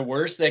 Hey, the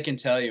worst they can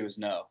tell you is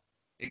no.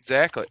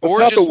 Exactly. It's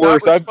not just the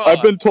worst. not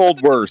I've been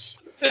told worse.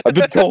 I've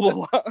been told a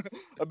lot.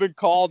 I've been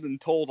called and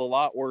told a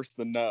lot worse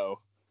than no.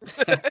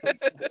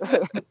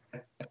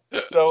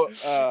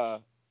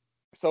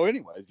 So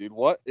anyways, dude,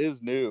 what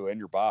is new in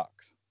your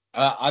box?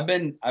 I've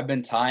been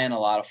tying a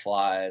lot of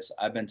flies.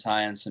 I've been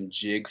tying some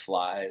jig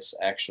flies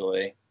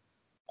actually.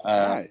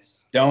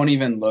 Nice. Don't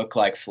even look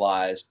like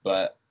flies,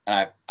 but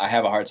I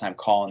have a hard time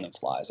calling them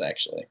flies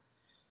actually.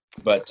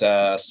 But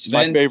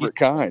Sven, my favorite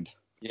kind.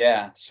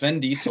 Yeah, Sven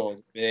Diesel is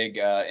a big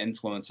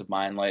influence of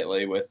mine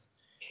lately with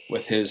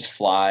with his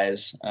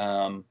flies.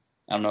 I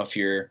don't know if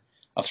you're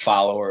a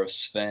follower of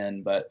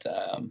Sven, but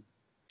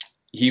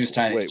he was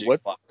tying his Wait, jig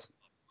what? flies.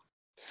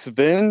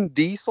 Sven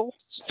Diesel?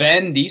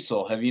 Sven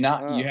Diesel. Have you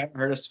not? Oh. You haven't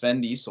heard of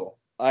Sven Diesel?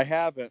 I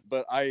haven't,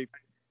 but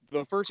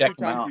the first Check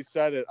two him times out. you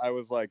said it, I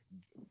was like,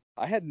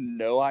 I had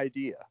no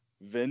idea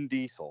Vin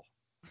Diesel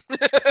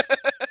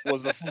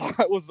was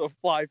a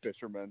fly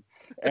fisherman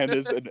and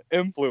is an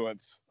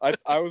influence.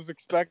 I was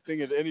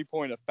expecting at any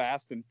point a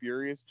Fast and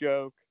Furious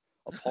joke,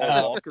 a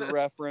Paul Walker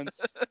reference,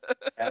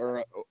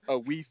 or a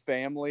We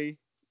Family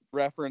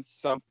reference,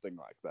 something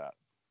like that.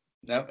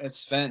 No, it's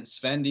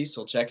Sven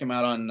Diesel. Check him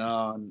out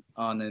on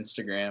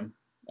Instagram.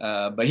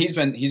 But he's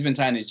been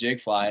tying these jig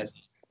flies.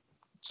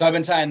 So I've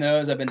been tying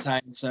those. I've been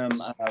tying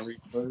some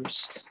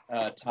reversed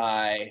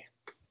tie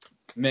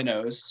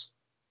minnows,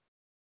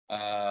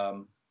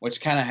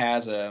 which kind of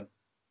has a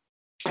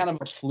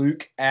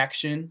fluke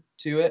action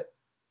to it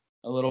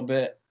a little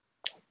bit.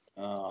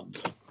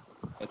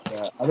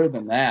 But other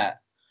than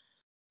that,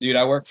 dude,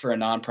 I work for a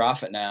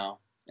nonprofit now,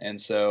 and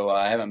so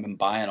I haven't been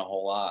buying a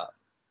whole lot.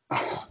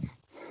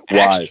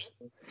 Wise.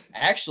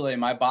 Actually,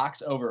 my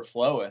box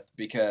overfloweth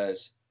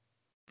because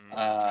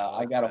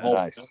I got a whole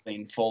Nice.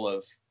 building full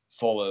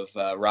of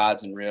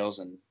rods and reels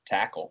and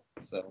tackle.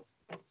 So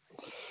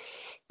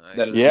Nice.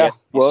 that is Yeah.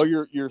 what-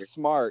 Well, you're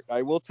smart.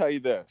 I will tell you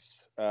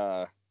this.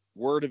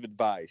 Word of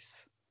advice.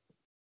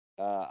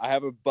 I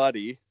have a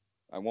buddy.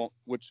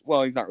 He's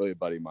not really a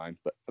buddy of mine,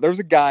 but there's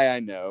a guy I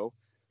know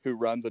who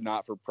runs a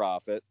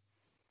not-for-profit,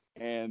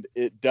 and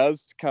it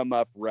does come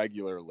up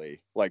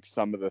regularly, like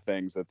some of the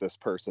things that this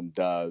person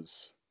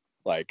does,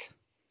 like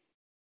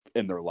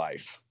in their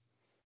life.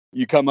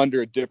 You come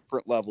under a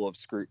different level of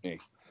scrutiny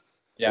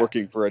yeah.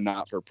 working for a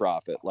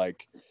not-for-profit.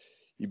 Like,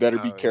 you better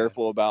be Oh, yeah.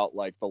 careful about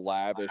like the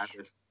lavish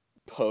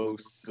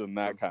posts and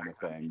that kind of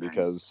thing,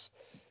 because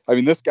I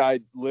mean, this guy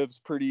lives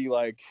pretty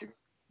like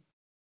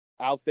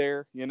out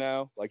there,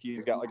 like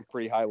he's got like a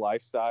pretty high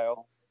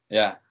lifestyle,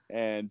 Yeah.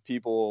 and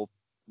people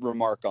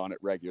remark on it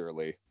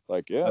regularly.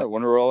 Like, yeah, I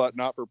wonder where all that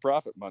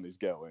not-for-profit money's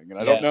going. And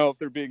I don't know if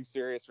they're being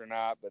serious or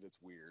not, but it's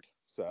weird.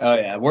 So, Oh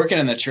yeah, working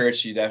in the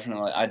church, I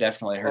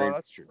definitely oh, heard.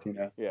 that's true.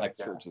 Yeah, like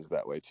church is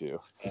that way too.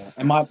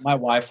 And my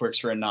wife works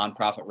for a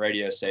nonprofit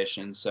radio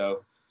station,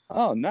 so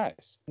Oh,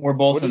 nice. we're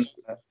both What in.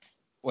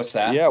 What's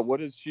that? Yeah,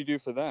 what does she do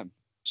for them?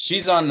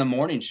 She's on the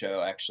morning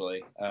show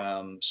actually.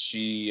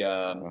 She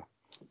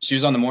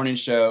was on the morning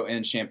show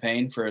in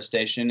Champaign for a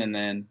station, and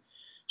then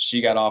she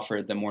got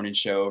offered the morning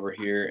show over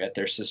here at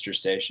their sister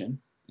station,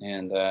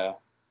 and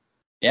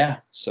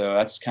so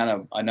that's kind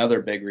of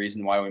another big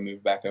reason why we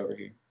moved back over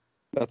here.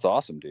 That's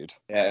awesome, dude.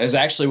 Yeah, it was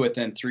actually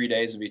within 3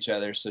 days of each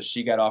other. So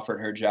she got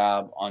offered her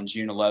job on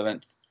June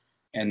 11th,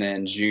 and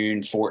then June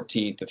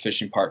 14th, the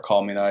fishing park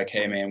called me. They're like,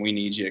 "Hey, man, we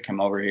need you to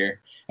come over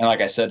here." And like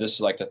I said, this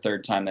is like the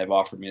third time they've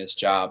offered me this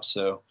job.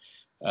 So,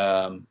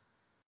 so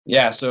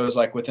it was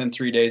like within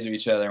 3 days of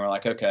each other, and we're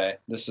like, "Okay,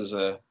 this is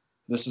a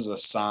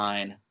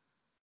sign.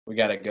 We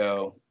got to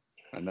go."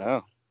 I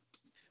know.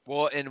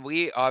 Well, and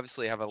we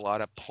obviously have a lot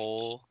of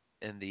pull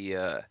in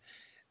the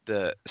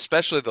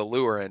especially the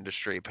lure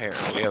industry.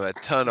 Apparently, we have a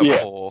ton of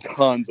pull.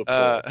 Tons of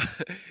pull.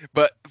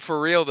 But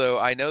for real though,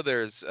 I know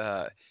there's.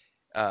 I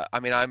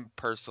mean, I'm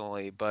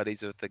personally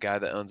buddies with the guy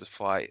that owns a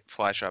fly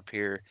shop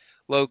here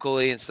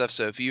locally and stuff.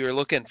 So if you are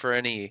looking for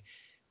any,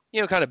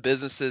 kind of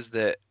businesses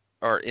that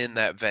are in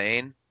that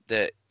vein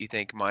that you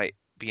think might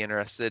be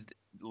interested,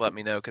 let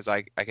me know, because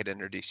I could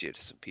introduce you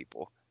to some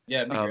people.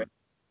 Yeah, it'd be great.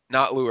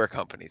 Not lure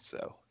companies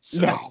though.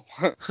 So. No,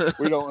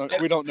 we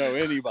don't know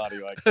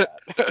anybody like that.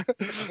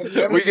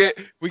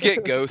 we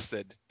get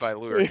ghosted by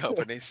lure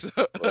companies.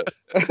 So.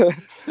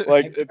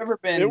 Like, Have you ever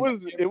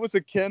it was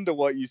akin to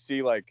what you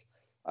see, like,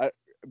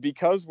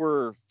 because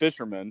we're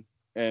fishermen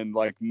and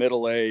like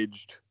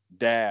middle-aged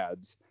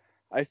dads.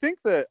 I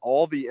think that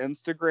all the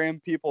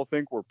Instagram people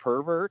think we're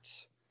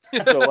perverts.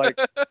 So like,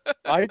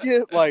 I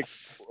get like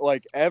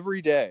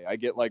every day I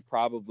get like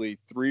probably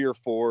 3 or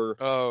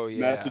 4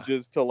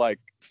 messages to like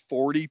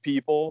 40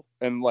 people,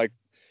 and like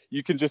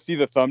you can just see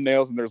the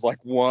thumbnails, and there's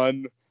like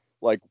one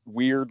like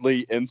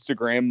weirdly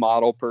Instagram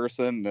model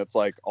person, and it's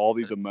like all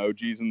these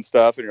emojis and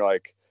stuff, and you're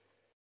like,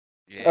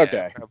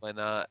 okay, probably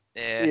not.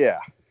 Yeah,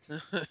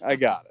 I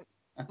got it.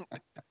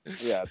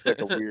 Yeah, it's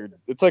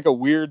like a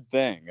weird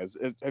thing.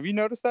 Have you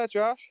noticed that,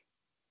 Josh?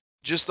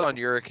 Just on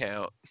your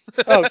account.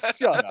 Oh,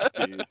 shut up,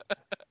 dude.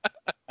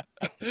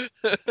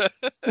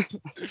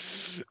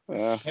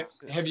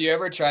 Have you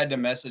ever tried to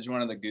message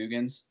one of the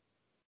Googans?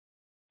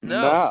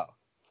 No.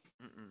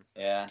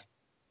 Yeah.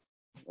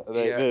 Are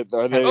they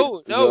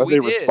we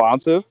did.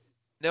 responsive?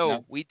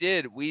 No, we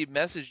did. We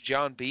messaged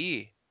John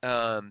B.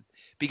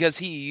 Because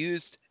he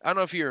used. I don't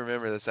know if you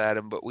remember this,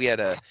 Adam, but we had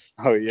a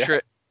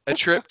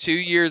trip 2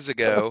 years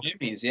ago.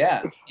 Jimmy's,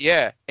 yeah.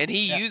 Yeah, and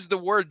he used the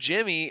word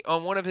Jimmy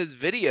on one of his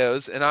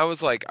videos, and I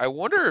was like, I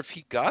wonder if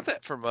he got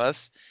that from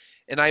us.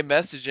 And I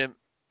messaged him,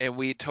 and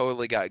we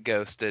totally got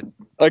ghosted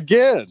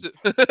again.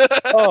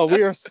 Oh,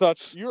 you are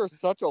such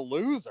a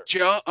loser,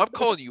 John. I'm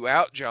calling you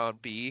out, John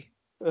B.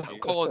 I'm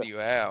calling you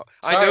out.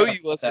 Sorry I know about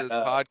you listen to this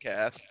that.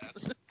 podcast.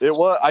 It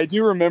was. I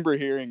do remember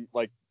hearing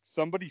like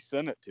somebody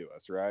sent it to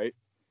us, right?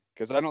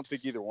 Because I don't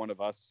think either one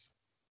of us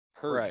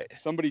heard. Right. It.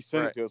 Somebody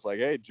sent Right. it to us like,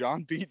 "Hey,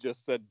 John B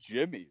just said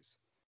Jimmy's."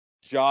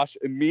 Josh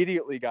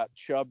immediately got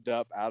chubbed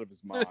up out of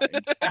his mind.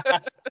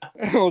 I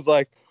was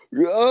like,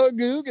 "Oh,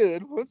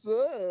 Googan, what's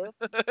up?"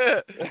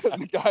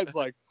 And the guy's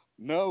like,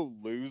 "No,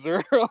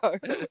 loser."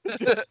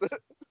 Just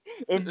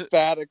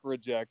emphatic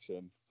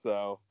rejection.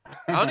 So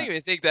I don't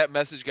even think that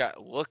message got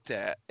looked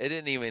at.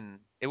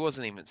 It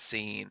wasn't even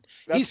seen.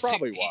 that's He's too-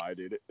 probably why,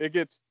 dude.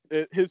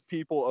 His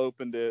people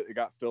opened it. It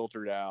got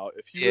filtered out.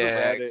 If he would have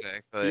Yeah, read it,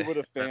 exactly. he would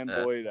have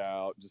fanboyed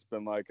out, just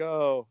been like,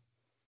 "Oh,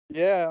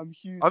 yeah, I'm a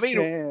huge I mean,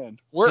 fan."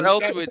 Where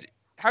else would?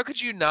 How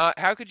could you not?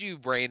 How could you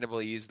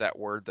randomly use that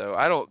word though?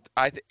 I don't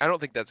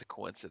think that's a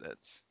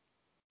coincidence.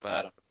 I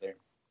But don't think.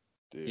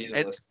 Dude. He's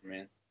And- a listener,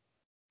 man.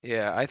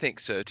 yeah, I think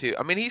so too.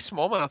 I mean, he's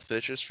smallmouth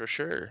fishes for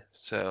sure.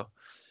 So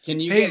Can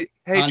you hey, get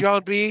hey, con-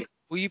 John B,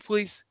 will you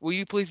please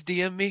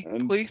DM me,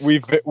 And please?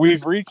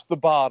 we've reached the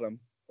bottom.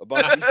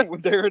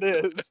 There it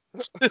is.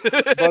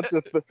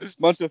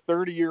 Bunch of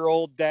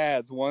 30-year-old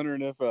dads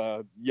wondering if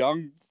a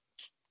young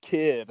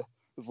kid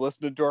is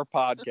listening to our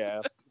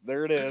podcast.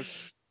 There it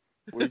is.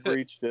 We've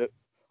reached it.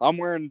 I'm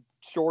wearing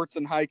shorts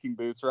and hiking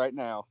boots right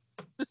now.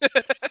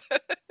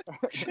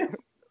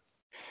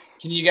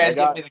 Can you guys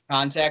I got- give me the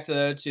contact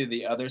though to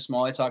the other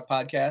Smalley Talk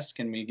podcast?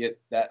 Can we get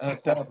that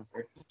hooked up?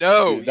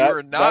 No, Dude, you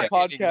are not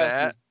getting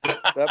podcast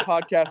that. that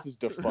podcast is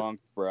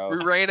defunct, bro.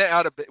 We ran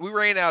out of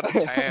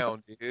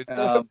town, dude.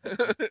 Um,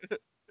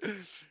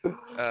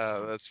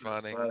 Oh, that's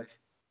funny.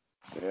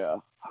 Yeah.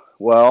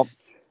 Well,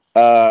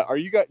 are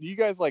you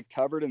guys like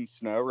covered in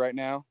snow right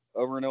now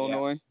over in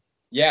Illinois?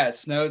 Yeah, it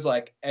snows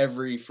like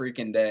every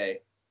freaking day.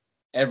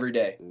 Every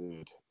day.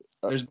 Dude.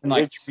 There's been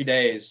like It's- 3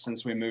 days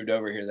since we moved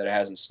over here that it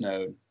hasn't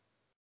snowed.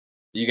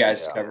 You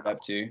guys Yeah. covered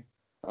up too?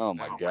 Oh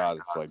my god,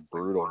 it's like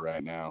brutal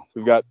right now.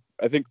 We've got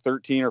I think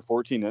 13 or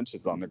 14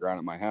 inches on the ground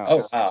at my Oh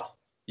house. wow,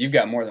 you've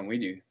got more than we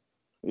do.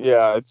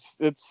 Yeah, it's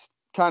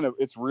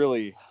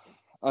really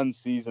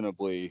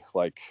unseasonably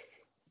like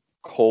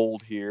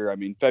cold here. I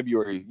mean,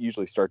 February you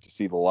usually start to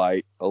see the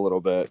light a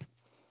little bit,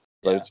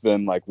 but Yeah. it's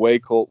been like way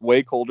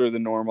colder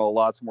than normal.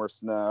 Lots more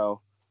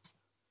snow.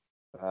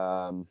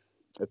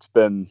 It's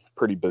been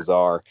pretty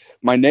bizarre.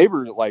 My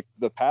neighbor, like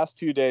the past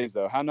 2 days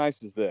though, how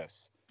nice is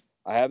this?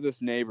 I have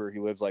this neighbor. He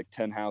lives like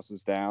 10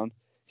 houses down.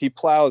 He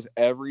plows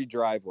every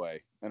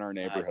driveway in our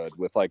neighborhood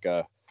with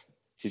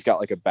he's got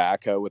like a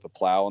backhoe with a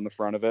plow on the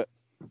front of it.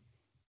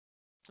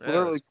 Yeah,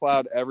 Literally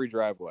plowed every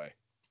driveway.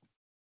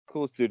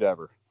 Coolest dude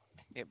ever.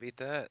 can't beat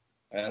that.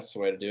 That's the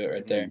way to do it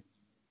right there.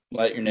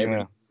 Let your neighbor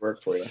Yeah.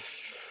 work for you.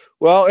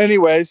 Well,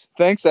 anyways,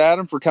 thanks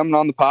Adam for coming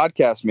on the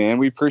podcast, man.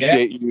 We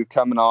appreciate you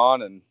coming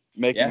on and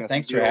making Yeah, us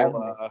thanks for feel,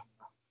 having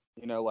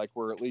me. like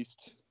we're at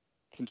least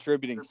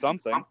contributing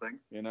something,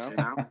 you know?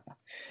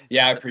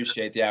 Yeah, I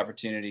appreciate the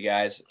opportunity,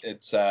 guys.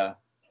 It's been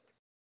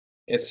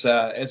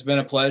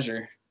a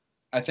pleasure.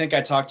 I think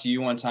I talked to you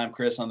one time,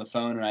 Chris, on the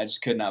phone, and I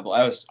just could not.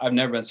 I've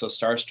never been so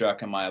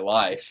starstruck in my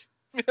life.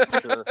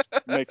 Sure.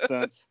 Makes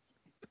sense.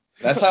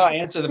 That's how I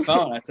answered the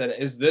phone. I said,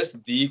 "Is this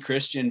the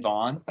Christian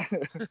Vaughn?"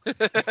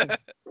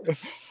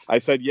 I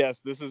said, yes,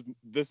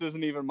 this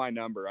isn't even my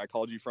number. I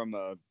called you from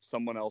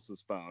someone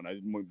else's phone. I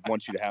didn't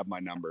want you to have my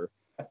number.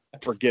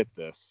 Forget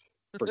this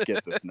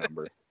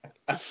number.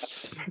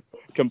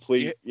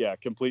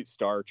 Complete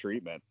star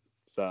treatment.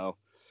 So,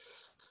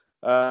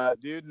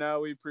 dude, no,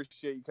 we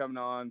appreciate you coming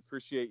on.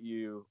 Appreciate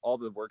you, all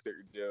the work that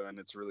you're doing.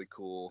 It's really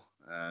cool.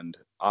 And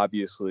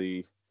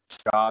obviously,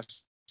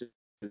 Josh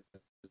is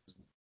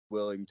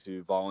willing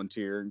to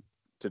volunteer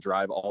to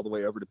drive all the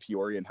way over to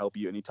Peoria and help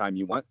you anytime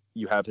you want.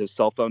 You have his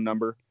cell phone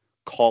number.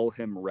 Call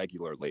him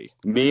regularly.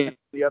 Me, on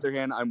the other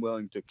hand, I'm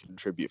willing to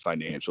contribute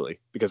financially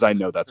because I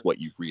know that's what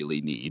you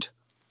really need.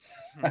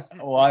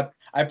 Well,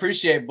 I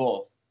appreciate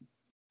both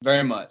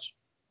very much.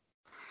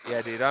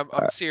 Yeah, dude, I'm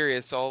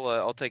serious.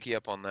 I'll take you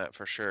up on that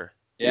for sure.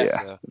 Yeah,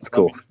 Yeah. So, It's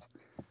cool.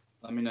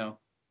 Let me know,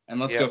 and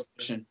let's Yep. go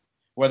fishing.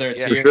 Whether it's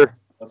Yeah. For here, sure.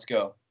 let's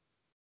go.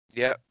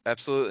 yeah,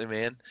 absolutely,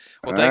 man.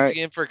 Well, All thanks right.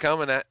 again for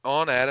coming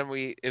on, Adam.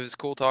 It was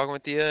cool talking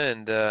with you,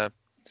 and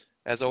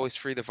as always,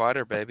 free the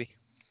fighter, baby.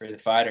 For the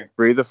fighter.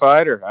 Free the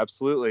fighter.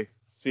 Absolutely.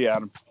 See you,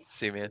 Adam.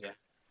 See you, man. Yeah.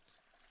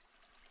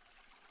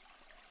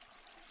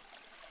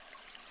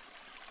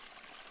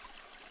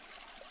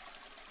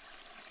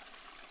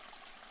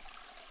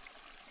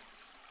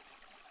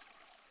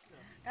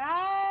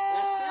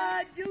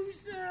 Ah,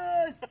 deuces!